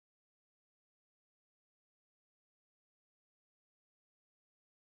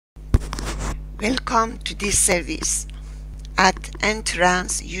Welcome to this service. At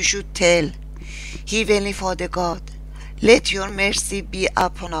entrance, you should tell, Heavenly Father God, let your mercy be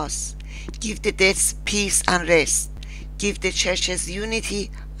upon us. Give the dead peace and rest. Give the churches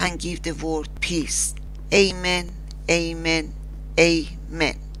unity and give the world peace. Amen, amen,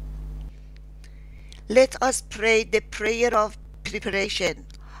 amen. Let us pray the prayer of preparation.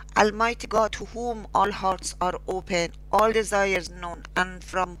 Almighty God, to whom all hearts are open, all desires known, and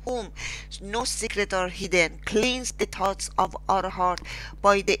from whom no secret are hidden, cleanse the thoughts of our heart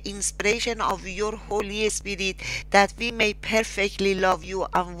by the inspiration of your Holy Spirit, that we may perfectly love you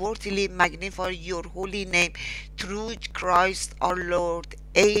and worthily magnify your holy name through Christ our Lord.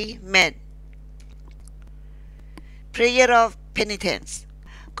 Amen. Prayer of penitence.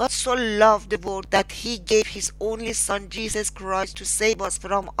 God so loved the world that he gave his only Son Jesus Christ to save us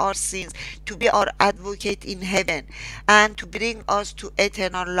from our sins, to be our advocate in heaven, and to bring us to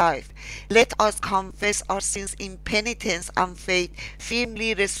eternal life. Let us confess our sins in penitence and faith,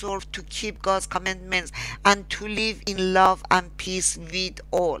 firmly resolved to keep God's commandments and to live in love and peace with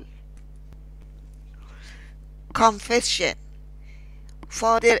all. Confession.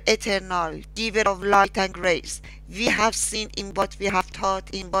 Father eternal, giver of light and grace, we have sinned in what we have taught,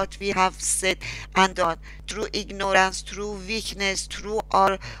 in what we have said and done, through ignorance, through weakness, through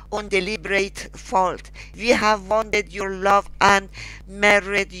our own deliberate fault. We have wounded your love and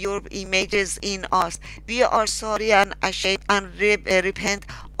marred your images in us. We are sorry and ashamed and repent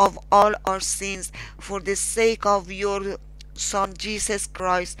of all our sins for the sake of your Son Jesus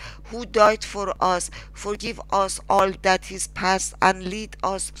Christ, who died for us. Forgive us all that is past and lead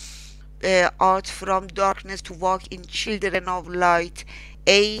us out from darkness to walk in children of light.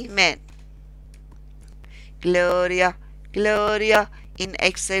 Amen. Gloria, Gloria in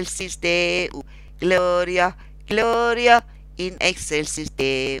excelsis Deo. Gloria, Gloria in excelsis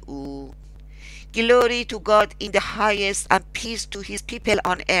Deo. Glory to God in the highest, and peace to his people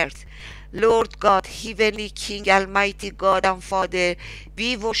on earth. Lord God, Heavenly King, Almighty God and Father,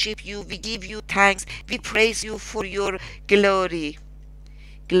 we worship you, we give you thanks, we praise you for your glory.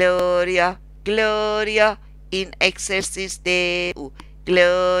 Gloria, Gloria in excelsis Deo.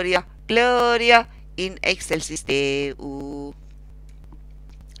 Gloria, Gloria in excelsis Deo.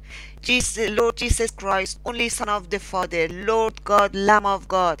 Jesus, Lord Jesus Christ, only Son of the Father, Lord God, Lamb of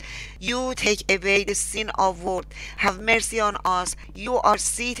God, you take away the sin of the world. Have mercy on us. You are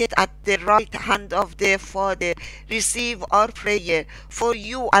seated at the right hand of the Father. Receive our prayer, for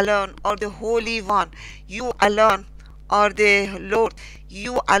you alone are the Holy One. You alone are the Lord.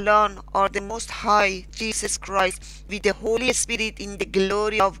 You alone are the Most High, Jesus Christ, with the Holy Spirit in the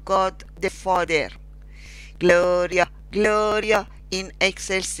glory of God the Father. Gloria, Gloria in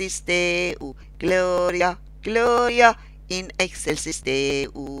excelsis Deo. Gloria, Gloria in excelsis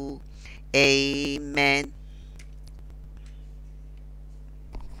Deo. Amen.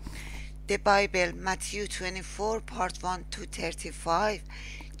 The Bible, Matthew 24, part 1 to 35.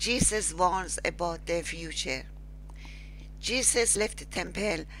 Jesus warns about the future. Jesus left the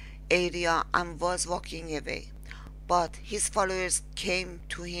temple area and was walking away, but his followers came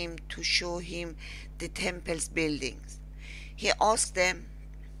to him to show him the temple's buildings. He asked them,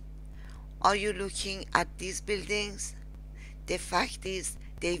 "Are you looking at these buildings? The fact is,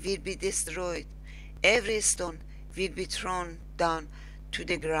 they will be destroyed. Every stone will be thrown down to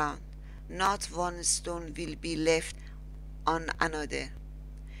the ground. Not one stone will be left on another."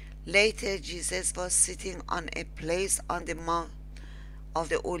 Later, Jesus was sitting on a place on the Mount of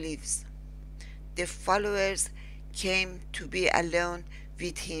the Olives. The followers came to be alone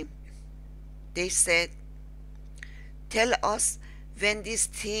with him. They said, "Tell us when these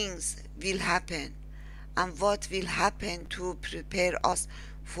things will happen, and what will happen to prepare us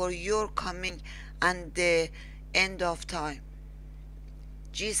for your coming and the end of time."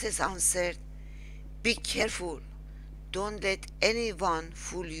 Jesus answered, "Be careful. Don't let anyone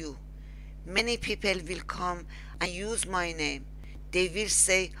fool you. Many people will come and use my name. They will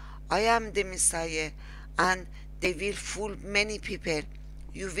say, 'I am the Messiah,' and they will fool many people.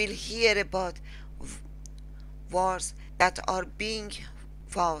 You will hear about wars that are being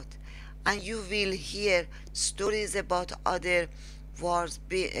fought, and you will hear stories about other wars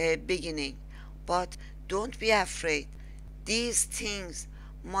beginning. But don't be afraid. These things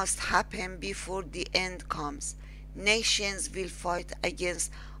must happen before the end comes. Nations will fight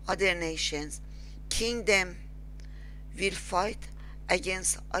against other nations. Kingdom will fight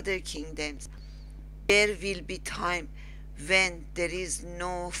against other kingdoms. There will be time when there is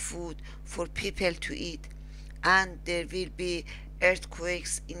no food for people to eat, and there will be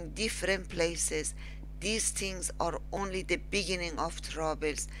earthquakes in different places. These things are only the beginning of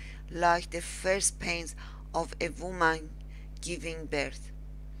troubles. like the first pains of a woman giving birth.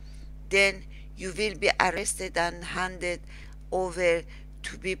 Then you will be arrested and handed over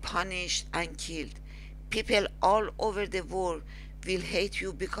to be punished and killed. People all over the world will hate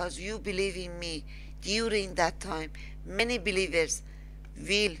you because you believe in me. During that time, many believers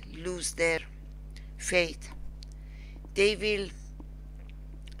will lose their faith. They will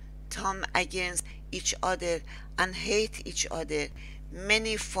turn against each other and hate each other.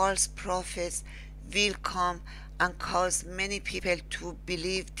 Many false prophets will come and cause many people to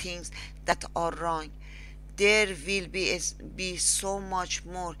believe things that are wrong. There will be so much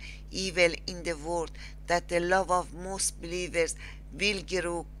more evil in the world that the love of most believers will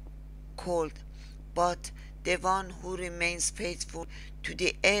grow cold. But the one who remains faithful to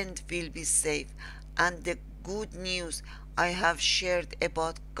the end will be saved. And the good news I have shared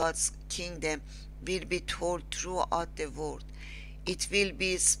about God's kingdom will be told throughout the world. It will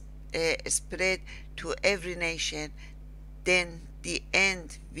be spread to every nation. Then the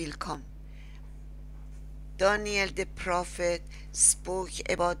end will come. Daniel the prophet spoke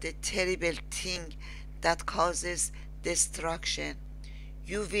about the terrible thing that causes destruction.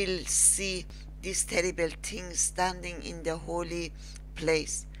 You will see this terrible thing standing in the holy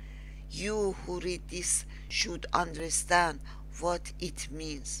place. You who read this should understand what it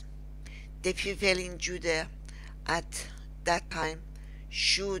means. The people in Judah at that time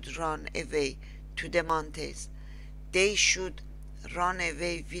should run away to the mountains. They should run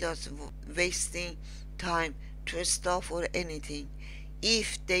away without wasting time to stop for anything.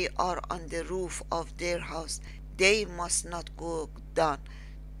 If they are on the roof of their house, they must not go down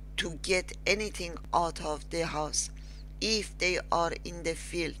to get anything out of the house. If they are in the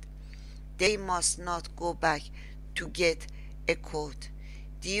field, they must not go back to get a coat.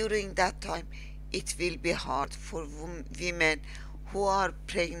 During that time, it will be hard for women who are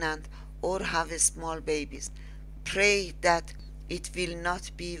pregnant or have small babies. Pray that it will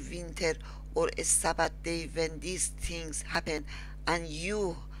not be winter or a Sabbath day when these things happen and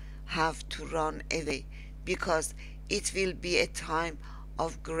you have to run away, because it will be a time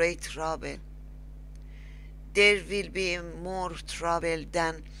of great trouble. There will be more trouble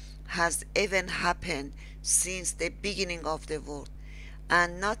than has even happened since the beginning of the world,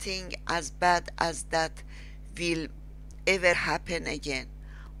 and nothing as bad as that will ever happen again.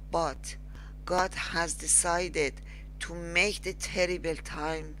 But God has decided to make the terrible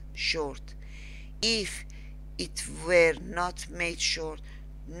time short. If it were not made short,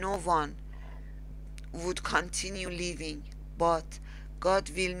 no one would continue living, but God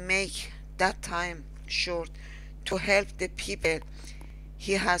will make that time short to help the people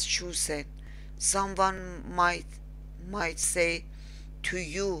he has chosen. Someone might say to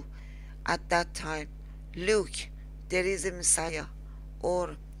you at that time, look, there is a Messiah.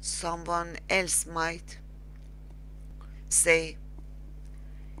 Or someone else might say,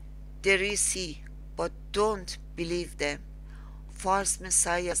 there is he, but don't believe them. False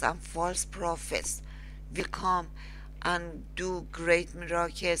messiahs and false prophets will come and do great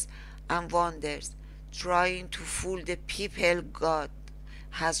miracles and wonders, trying to fool the people God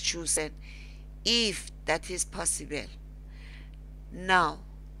has chosen, if that is possible. Now,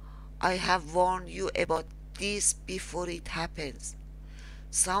 I have warned you about this before it happens.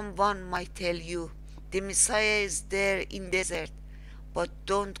 Someone might tell you, the Messiah is there in the desert, but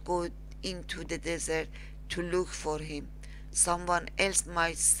don't go into the desert to look for him. Someone else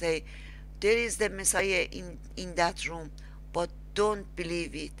might say, there is the Messiah in that room, but don't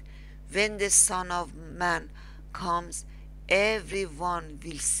believe it. When the Son of Man comes, everyone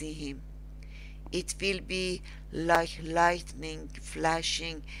will see him. It will be like lightning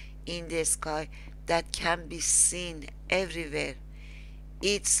flashing in the sky that can be seen everywhere.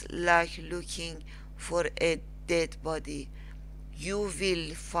 It's like looking for a dead body. You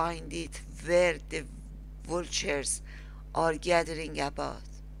will find it where the vultures are gathering about.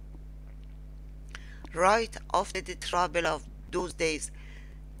 Right after the trouble of those days,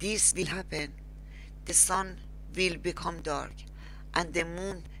 this will happen. The sun will become dark, and the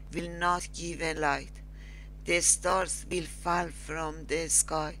moon will not give a light. The stars will fall from the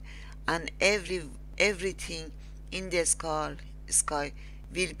sky, and everything in the sky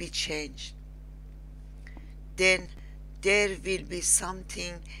will be changed. Then there will be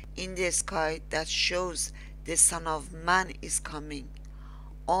something in the sky that shows the Son of Man is coming.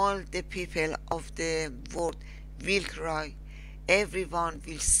 All the people of the world will cry. Everyone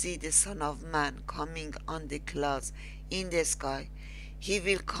will see the Son of Man coming on the clouds in the sky. He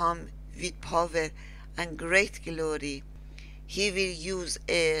will come with power and great glory. He will use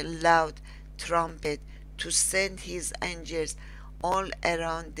a loud trumpet to send his angels all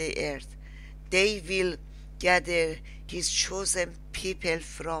around the earth. They will gather his chosen people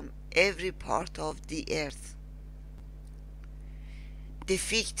from every part of the earth. The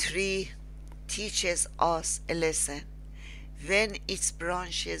fig tree teaches us a lesson. When its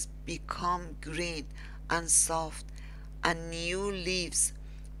branches become green and soft and new leaves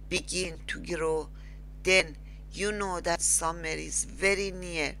begin to grow, then you know that summer is very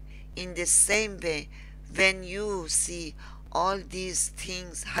near. In the same way, when you see all these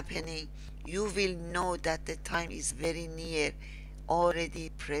things happening, you will know that the time is very near, already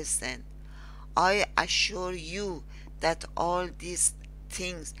present. I assure you that all these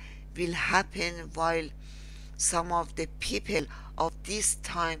things will happen while some of the people of this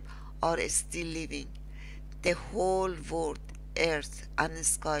time are still living. The whole world, earth and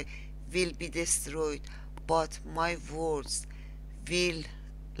sky will be destroyed, but my words will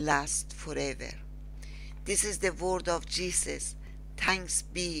last forever. This is the word of Jesus. Thanks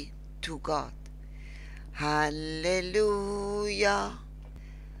be to God. Hallelujah.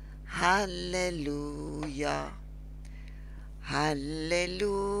 Hallelujah.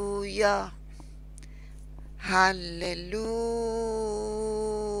 Hallelujah.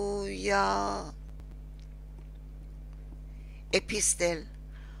 Hallelujah. Epistle,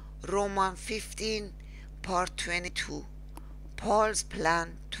 Romans 15, part 22. Paul's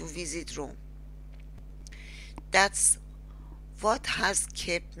plan to visit Rome. That's what has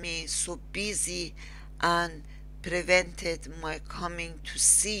kept me so busy and prevented my coming to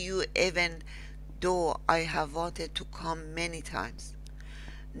see you, even though I have wanted to come many times.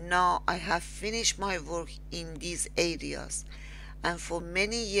 Now I have finished my work in these areas, and for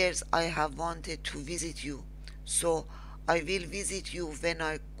many years I have wanted to visit you, so I will visit you when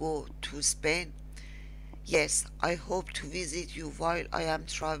I go to Spain. Yes, I hope to visit you while I am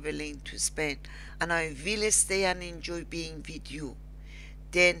traveling to Spain, and I will stay and enjoy being with you.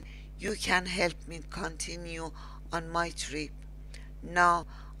 Then you can help me continue on my trip. Now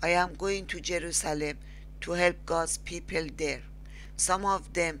I am going to Jerusalem to help God's people there. Some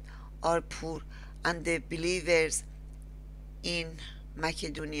of them are poor, and the believers in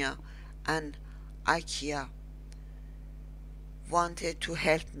Macedonia and Achaia wanted to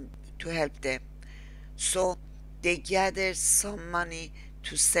help them. So they gathered some money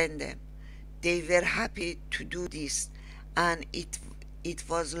to send them. They were happy to do this, and it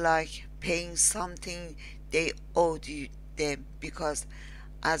was like paying something they owed them, because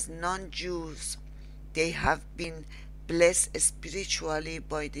as non-Jews they have been blessed spiritually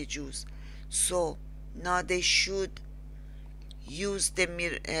by the Jews. So now they should use the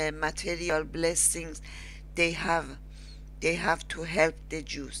material blessings they have to help the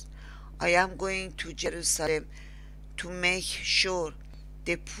Jews. I am going to Jerusalem to make sure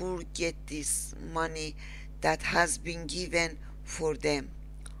the poor get this money that has been given for them.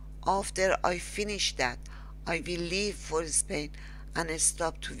 After I finish that, I will leave for Spain and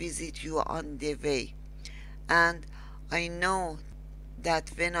stop to visit you on the way. And I know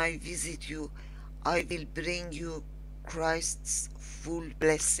that when I visit you, I will bring you Christ's full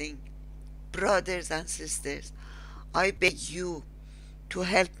blessing. Brothers and sisters, I beg you to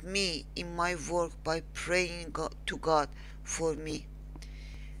help me in my work by praying to God for me.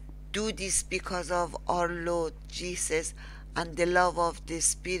 Do this because of our Lord Jesus and the love of the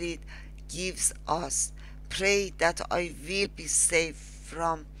Spirit gives us. Pray that I will be saved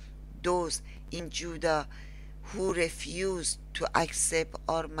from those in Judah who refuse to accept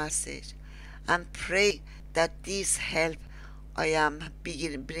our message, and pray that this help I am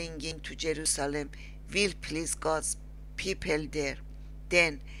bringing to Jerusalem will please God's people there.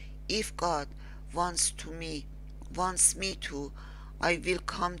 Then, if God wants me to, I will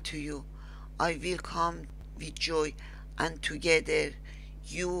come to you. I will come with joy, and together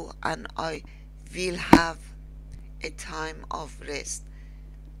you and I will have a time of rest.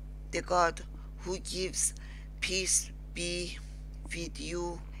 The God who gives peace be with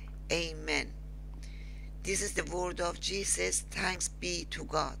you. Amen. This is the word of Jesus. Thanks be to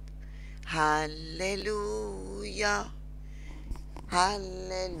God. Hallelujah.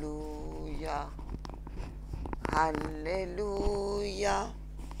 Hallelujah. Hallelujah.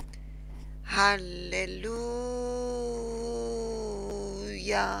 Hallelujah.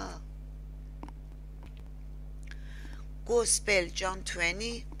 Gospel, John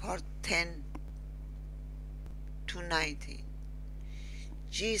 20, part 10 to 19.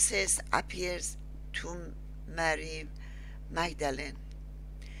 Jesus appears to Mary Magdalene.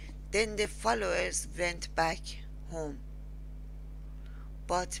 Then the followers went back home,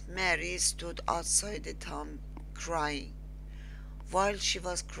 but Mary stood outside the town crying. While she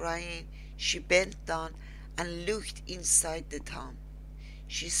was crying, she bent down and looked inside the tomb.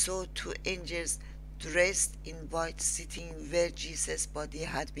 She saw two angels dressed in white sitting where Jesus' body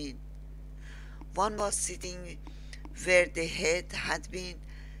had been. One was sitting where the head had been,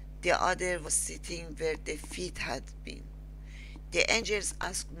 the other was sitting where the feet had been. The angels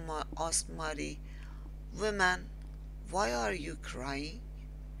asked Mary, "Woman, why are you crying?"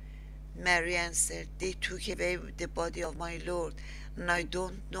 Mary answered, "They took away the body of my Lord, and I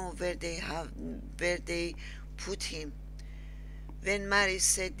don't know where they put him." When Mary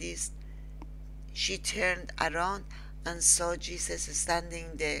said this, she turned around and saw Jesus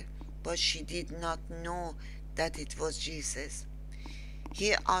standing there, but she did not know that it was Jesus.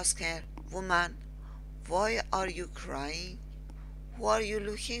 He asked her, "Woman, why are you crying? Who are you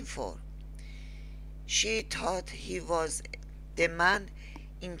looking for?" She thought he was the man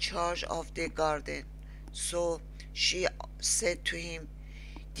in charge of the garden. So she said to him,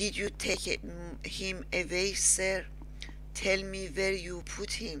 "Did you take him away, sir? Tell me where you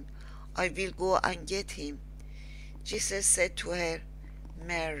put him. I will go and get him." Jesus said to her,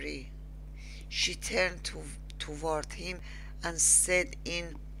 "Mary." She turned toward him and said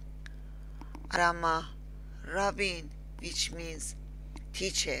in Aramaic, "Rabbi," which means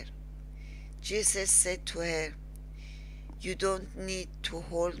teacher. Jesus said to her, "You don't need to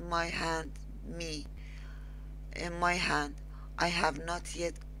hold my hand. I have not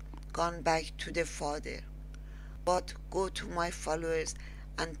yet gone back to the Father. But go to my followers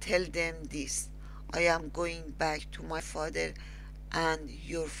and tell them this: I am going back to my Father and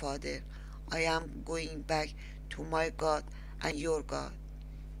your Father. I am going back to my God and your God."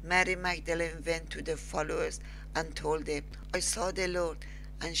 Mary Magdalene went to the followers and told them, "I saw the Lord,"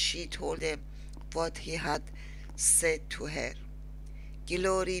 and she told them what he had said to her.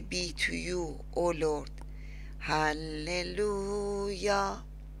 "Glory be to you, O Lord." Hallelujah.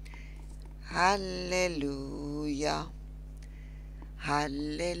 Hallelujah.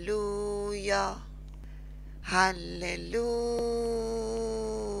 Hallelujah. Hallelujah.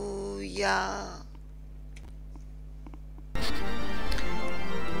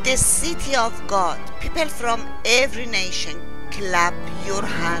 The city of God. People from every nation, clap your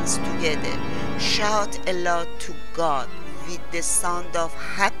hands together. Shout aloud to God with the sound of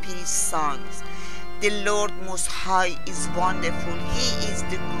happy songs. The Lord Most High is wonderful. He is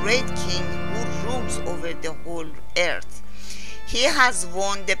the great King who rules over the whole earth. He has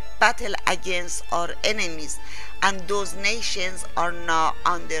won the battle against our enemies, and those nations are now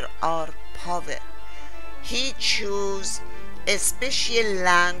under our power. He chose a special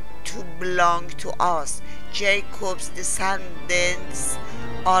land to belong to us. Jacob's descendants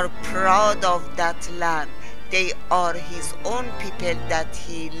are proud of that land. They are his own people that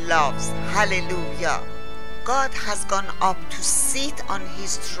he loves. Hallelujah. God has gone up to sit on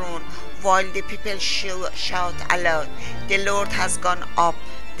his throne while the people shout aloud. The Lord has gone up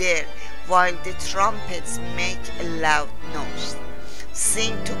there while the trumpets make a loud noise.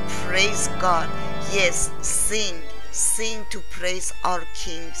 Sing to praise God. Yes, sing. Sing to praise our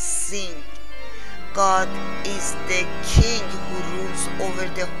King. Sing. God is the King who rules over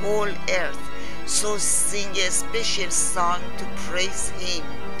the whole earth. So sing a special song to praise him.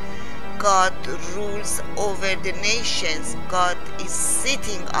 God rules over the nations. God is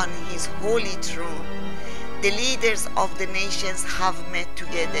sitting on his holy throne. The leaders of the nations have met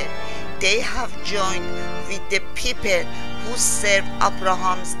together. They have joined with the people who serve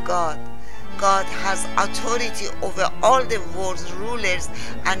Abraham's God. God has authority over all the world's rulers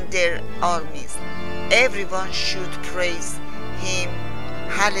and their armies. Everyone should praise him.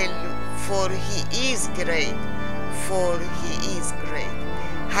 Hallelujah. For he is great. For he is great.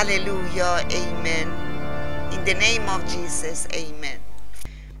 Hallelujah. Amen. In the name of Jesus. Amen.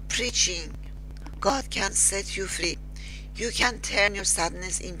 Preaching. God can set you free. You can turn your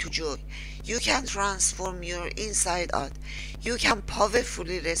sadness into joy. You can transform your inside out. You can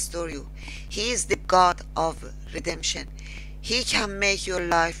powerfully restore you. He is the God of redemption. He can make your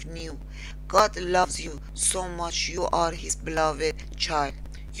life new. God loves you so much. You are his beloved child.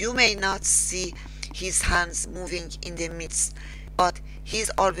 You may not see his hands moving in the midst, but he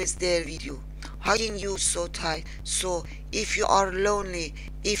is always there with you, hugging you so tight. So if you are lonely,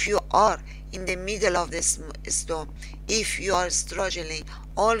 if you are in the middle of the storm, if you are struggling,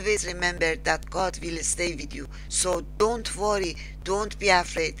 always remember that God will stay with you. So don't worry, don't be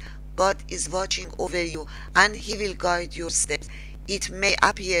afraid. God is watching over you and he will guide your steps. It may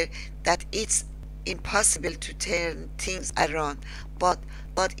appear that it's impossible to turn things around, but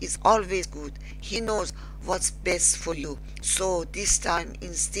God is always good. He knows what's best for you. So this time,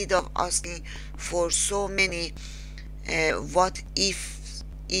 instead of asking for so many what if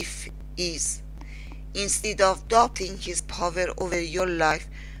is, Instead of doubting his power over your life,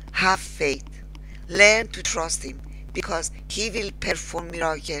 have faith. Learn to trust him because he will perform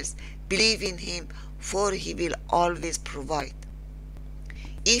miracles. Believe in him, for he will always provide.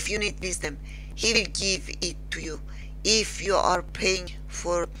 If you need wisdom, he will give it to you. If you are praying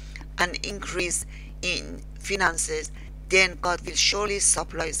for an increase in finances, then God will surely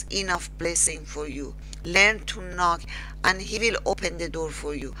supply enough blessing for you. Learn to knock and he will open the door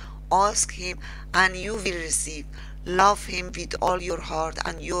for you. Ask him and you will receive. Love him with all your heart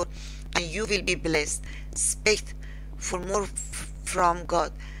and you will be blessed. Expect for more from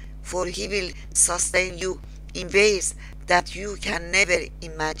God, for he will sustain you in ways that you can never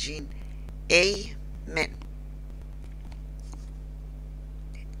imagine. Amen.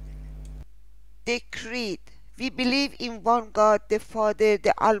 The Creed. We believe in one God, the Father,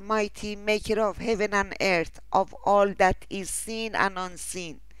 the Almighty, maker of heaven and earth, of all that is seen and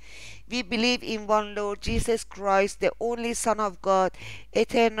unseen. We believe in one Lord Jesus Christ, the only Son of God,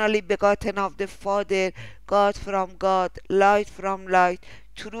 eternally begotten of the Father, God from God, light from light,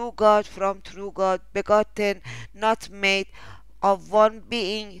 true God from true God, begotten, not made, of one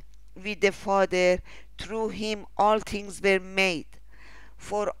being with the Father. Through him all things were made.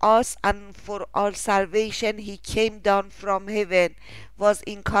 For us and for our salvation he came down from heaven, was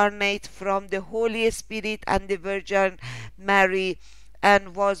incarnate from the Holy Spirit and the Virgin Mary,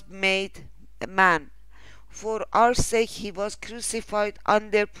 and was made man. For our sake he was crucified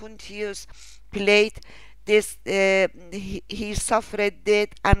under Pontius Pilate. He suffered death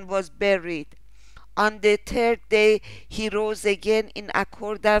and was buried. On the third day he rose again in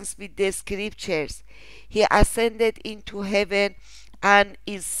accordance with the scriptures. He ascended into heaven and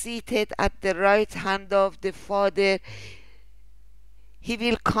is seated at the right hand of the Father. He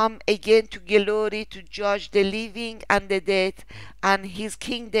will come again to glory to judge the living and the dead, and his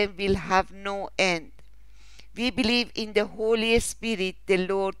kingdom will have no end. We believe in the Holy Spirit, the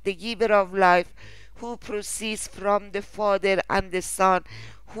Lord, the giver of life, who proceeds from the Father and the Son,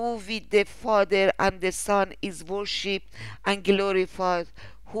 who with the Father and the Son is worshipped and glorified,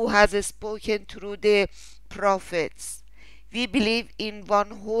 who has spoken through the prophets. We believe in one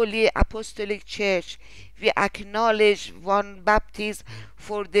holy apostolic church. We acknowledge one baptism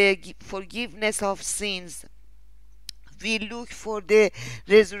for the forgiveness of sins. We look for the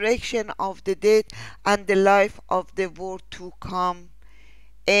resurrection of the dead and the life of the world to come.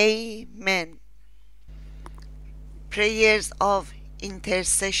 Amen. Prayers of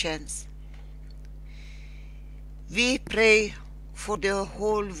intercessions. We pray for the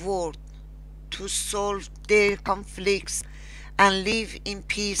whole world to solve their conflicts and live in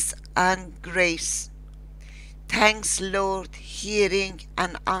peace and grace. Thanks, Lord, hearing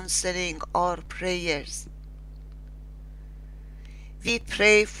and answering our prayers. We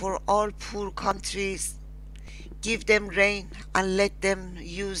pray for all poor countries. Give them rain and let them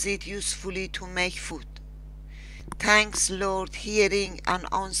use it usefully to make food. Thanks, Lord, hearing and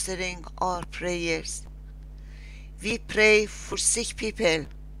answering our prayers. We pray for sick people.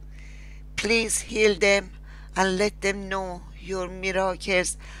 Please heal them and let them know your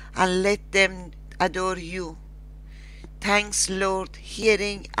miracles and let them adore you. Thanks, Lord,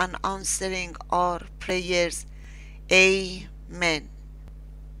 hearing and answering our prayers. Amen.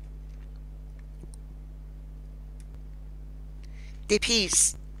 The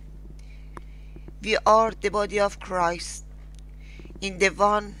peace. We are the body of Christ. In the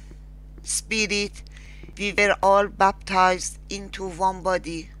one Spirit, we were all baptized into one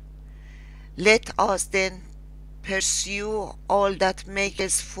body. Let us then pursue all that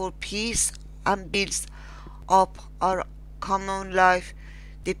makes for peace and builds up our common life.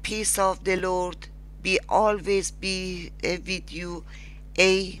 The peace of the Lord be always be with you.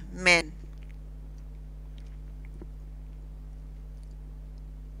 Amen.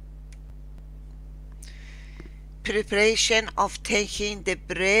 Preparation of taking the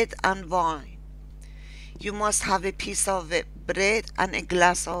bread and wine. You must have a piece of bread and a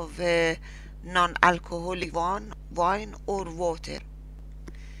glass of non-alcoholic wine or water.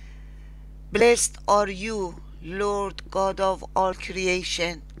 Blessed are you, Lord God of all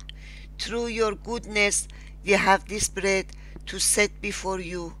creation. Through your goodness we have this bread to set before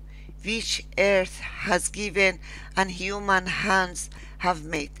you, which earth has given and human hands have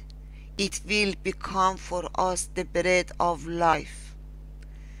made. It will become for us the bread of life.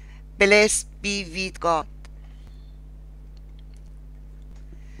 Blessed be with God.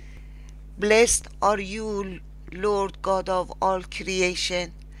 Blessed are you, Lord God of all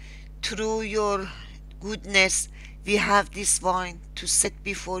creation. Through your goodness we have this wine to set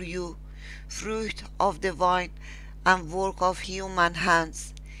before you, fruit of the vine and work of human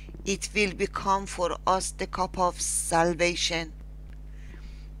hands. It will become for us the cup of salvation.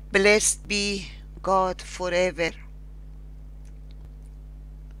 Blessed be God forever.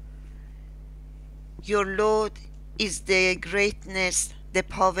 Your Lord is the greatness, the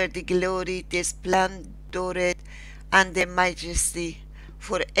power, the glory, the splendor, and the majesty,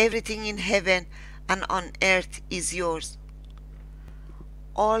 for everything in heaven and on earth is yours.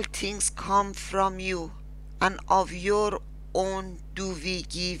 All things come from you, and of your own do we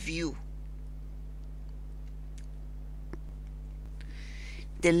give you.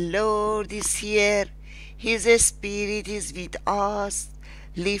 The Lord is here, His Spirit is with us.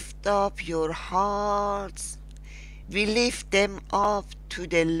 Lift up your hearts. We lift them up to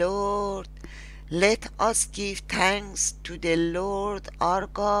the Lord. Let us give thanks to the Lord our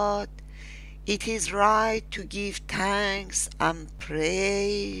God. It is right to give thanks and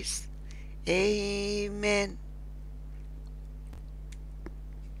praise. Amen.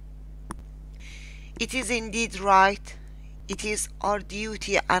 It is indeed right. It is our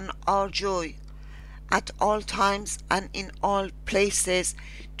duty and our joy at all times and in all places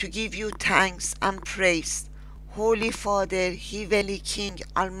to give you thanks and praise, Holy Father, Heavenly King,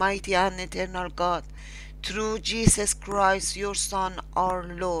 Almighty and Eternal God, through Jesus Christ, your Son, our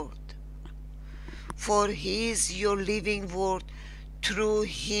Lord. For He is your living word. Through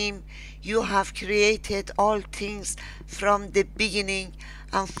Him you have created all things from the beginning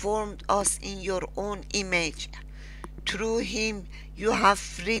and formed us in your own image. Through Him you have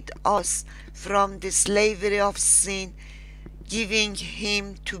freed us from the slavery of sin, giving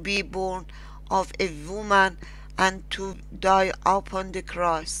Him to be born of a woman and to die upon the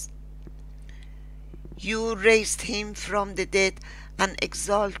cross. You raised Him from the dead and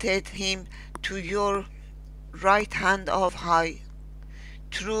exalted Him to your right hand of high.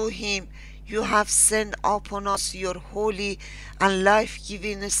 Through Him you have sent upon us your holy and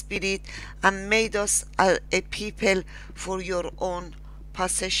life-giving Spirit and made us a people for your own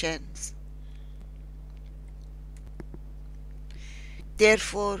possessions.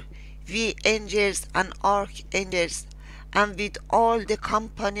 Therefore, we angels and archangels, and with all the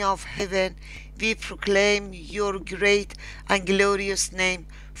company of heaven, we proclaim your great and glorious name,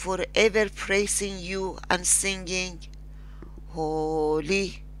 forever praising you and singing,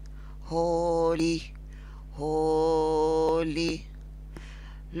 Holy, holy, holy,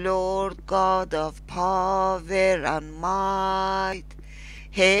 Lord God of power and might.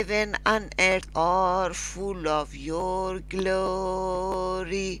 Heaven and earth are full of your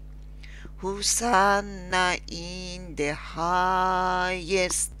glory. Hosanna in the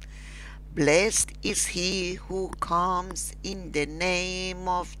highest. Blessed is he who comes in the name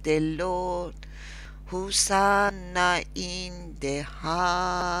of the Lord. Hosanna in the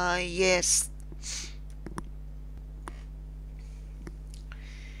highest.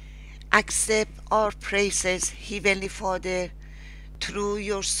 Accept our praises, Heavenly Father, through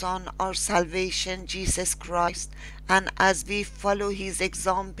your Son, our salvation, Jesus Christ, and as we follow His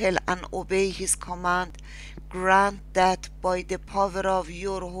example and obey His command, grant that by the power of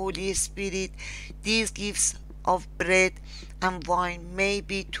your Holy Spirit, these gifts of bread and wine may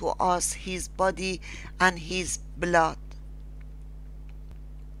be to us His body and His blood.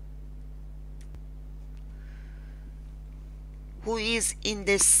 Who is in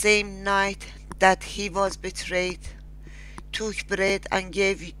the same night that He was betrayed, took bread and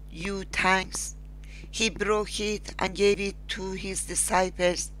gave you thanks. He broke it and gave it to His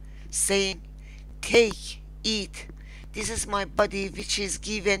disciples, saying, Take, eat, this is my body which is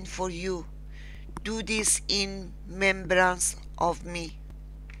given for you. Do this in remembrance of me.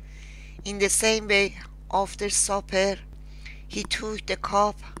 In the same way, after supper, He took the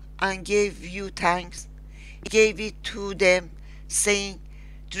cup and gave you thanks. He gave it to them, saying,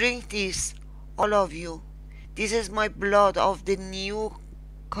 Drink this, all of you. This is my blood of the new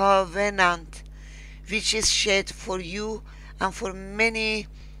covenant, which is shed for you and for many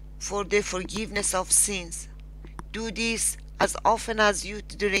for the forgiveness of sins. Do this as often as you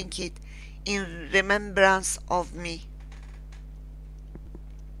drink it in remembrance of me.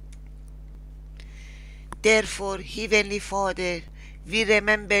 Therefore, Heavenly Father, we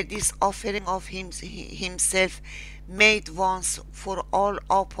remember this offering of Himself made once for all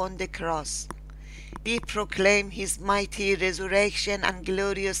upon the cross. We proclaim His mighty resurrection and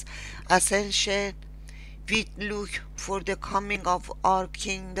glorious ascension. We look for the coming of our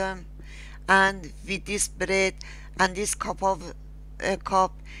kingdom, and with this bread and this cup,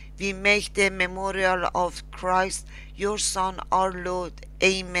 we make the memorial of Christ, your Son, our Lord.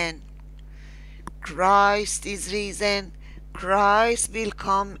 Amen. Christ is risen. Christ will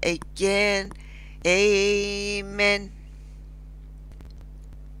come again. Amen.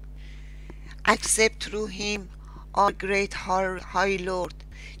 accept through him, our great high Lord,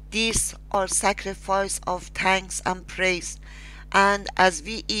 this our sacrifice of thanks and praise. And as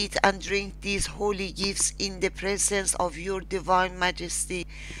we eat and drink these holy gifts in the presence of your divine majesty,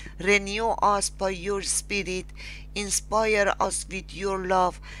 renew us by your Spirit, inspire us with your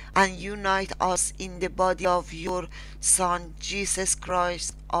love, and unite us in the body of your Son, Jesus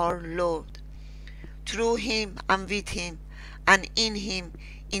Christ, our Lord. Through him and with him and in him,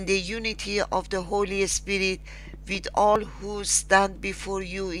 in the unity of the Holy Spirit, with all who stand before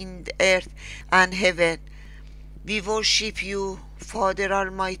you in the earth and heaven, we worship you, Father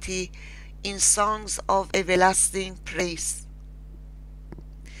Almighty, in songs of everlasting praise.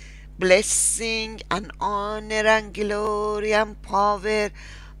 Blessing and honor and glory and power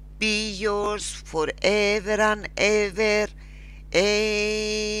be yours forever and ever.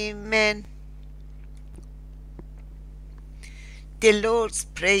 Amen. The Lord's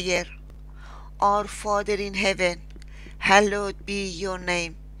Prayer. Our Father in heaven, hallowed be your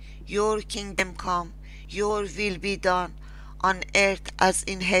name. Your kingdom come, your will be done, on earth as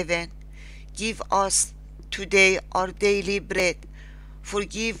in heaven. Give us today our daily bread.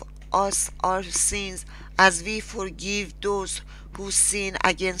 Forgive us our sins as we forgive those who sin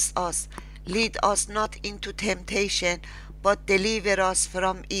against us. Lead us not into temptation, but deliver us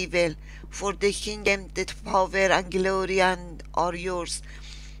from evil. For the kingdom, the power, and glory are yours,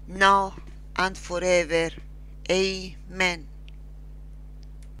 now and forever. Amen.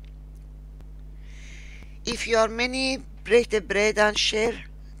 If you are many, break the bread and share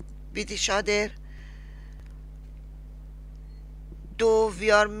with each other. Though we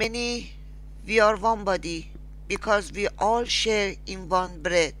are many, we are one body, because we all share in one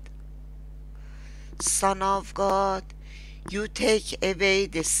bread. Son of God, you take away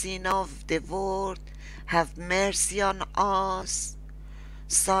the sin of the world, have mercy on us.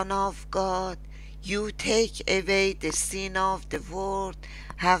 Son of God, you take away the sin of the world,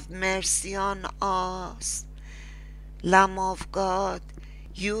 have mercy on us. Lamb of God,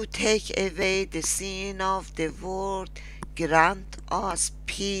 you take away the sin of the world, grant us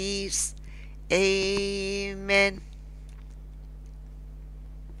peace. Amen.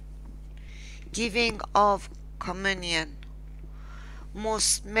 Giving of communion.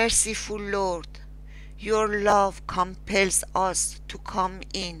 Most merciful Lord, your love compels us to come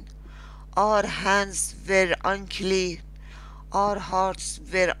in. Our hands were unclean, our hearts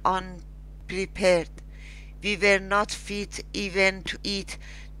were unprepared. We were not fit even to eat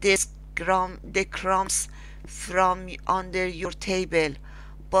the crumbs from under your table.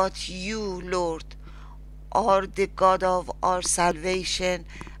 But you, Lord, are the God of our salvation,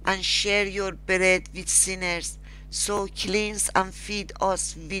 and share your bread with sinners. So cleanse and feed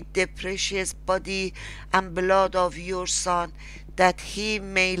us with the precious body and blood of your Son, that he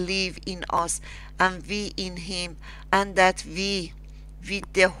may live in us and we in him, and that we,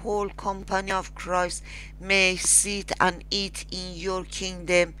 with the whole company of Christ, may sit and eat in your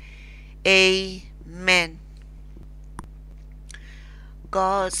kingdom. Amen.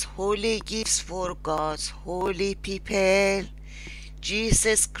 God's holy gifts for God's holy people.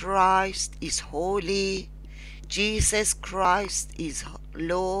 Jesus Christ is holy. Jesus Christ is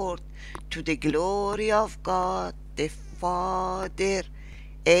Lord, to the glory of God the Father.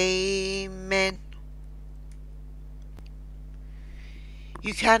 Amen.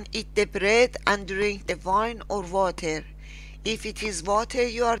 You can eat the bread and drink the wine or water. If it is water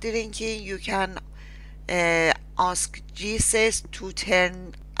you are drinking, you can ask Jesus to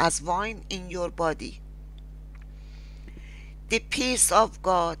turn as wine in your body. The peace of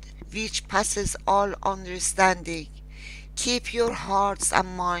God, which passes all understanding, keep your hearts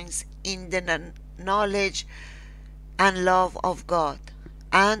and minds in the knowledge and love of God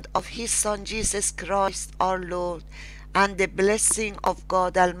and of his Son Jesus Christ our Lord, and the blessing of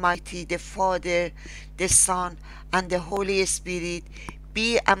God Almighty, the Father, the Son, and the Holy Spirit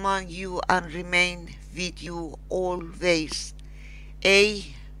be among you and remain with you always.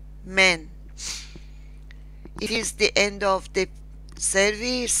 Amen. It is the end of the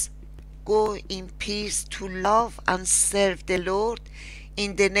service. Go in peace to love and serve the Lord.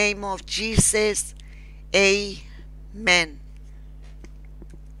 In the name of Jesus. Amen.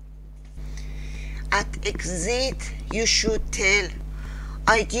 At exit, you should tell,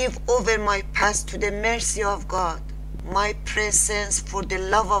 I give over my past to the mercy of God, my presence for the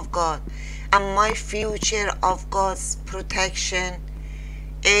love of God, and my future of God's protection.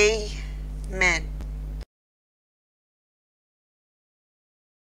 Amen.